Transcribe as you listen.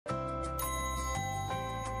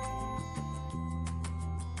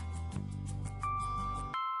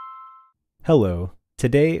Hello,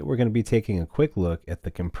 today we're going to be taking a quick look at the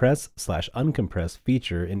Compress/Uncompress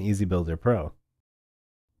feature in EasyBuilder Pro.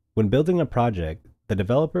 When building a project, the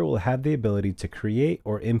developer will have the ability to create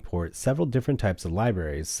or import several different types of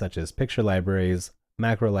libraries such as picture libraries,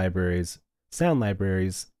 macro libraries, sound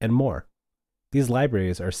libraries, and more. These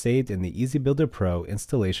libraries are saved in the EasyBuilder Pro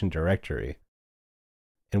installation directory.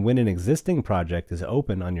 And when an existing project is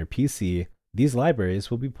open on your PC, these libraries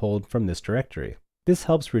will be pulled from this directory. This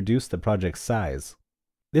helps reduce the project's size.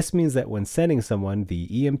 This means that when sending someone the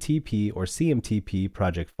EMTP or CMTP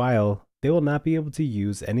project file, they will not be able to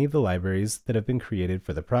use any of the libraries that have been created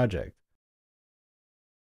for the project.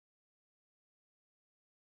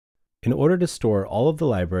 In order to store all of the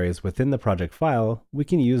libraries within the project file, we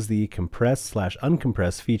can use the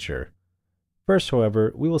Compress/Uncompress feature. First,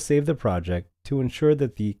 however, we will save the project to ensure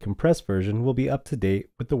that the compressed version will be up to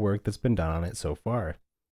date with the work that's been done on it so far.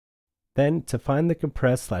 Then, to find the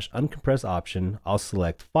Compress/Uncompress option, I'll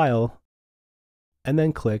select File, and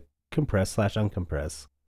then click Compress/Uncompress.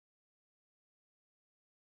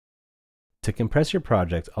 To compress your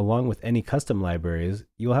project along with any custom libraries,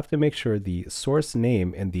 you'll have to make sure the source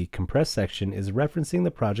name in the Compress section is referencing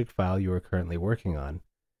the project file you are currently working on.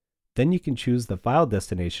 Then you can choose the file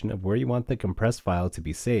destination of where you want the compressed file to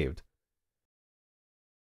be saved.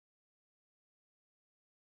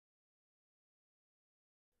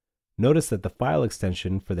 Notice that the file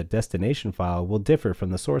extension for the destination file will differ from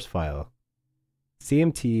the source file.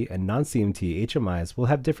 CMT and non-CMT HMIs will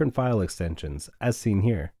have different file extensions, as seen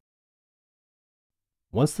here.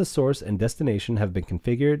 Once the source and destination have been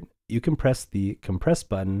configured, you can press the Compress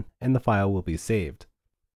button and the file will be saved.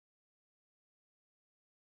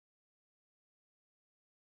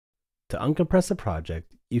 To uncompress a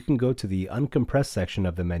project, you can go to the Uncompress section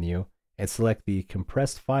of the menu and select the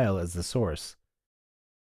compressed file as the source.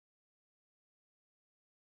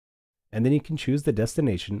 And then you can choose the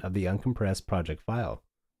destination of the uncompressed project file.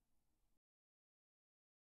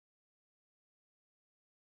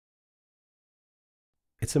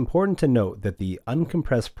 It's important to note that the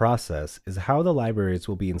uncompress process is how the libraries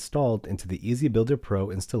will be installed into the EasyBuilder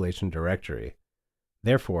Pro installation directory.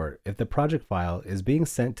 Therefore, if the project file is being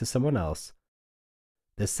sent to someone else,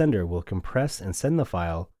 the sender will compress and send the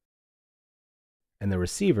file, and the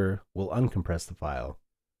receiver will uncompress the file.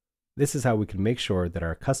 This is how we can make sure that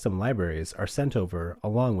our custom libraries are sent over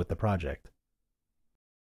along with the project.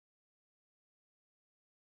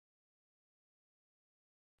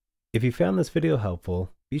 If you found this video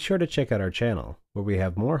helpful, be sure to check out our channel, where we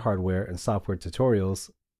have more hardware and software tutorials.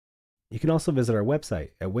 You can also visit our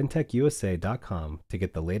website at wintekusa.com to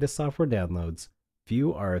get the latest software downloads,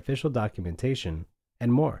 view our official documentation,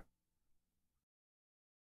 and more.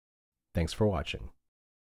 Thanks for watching.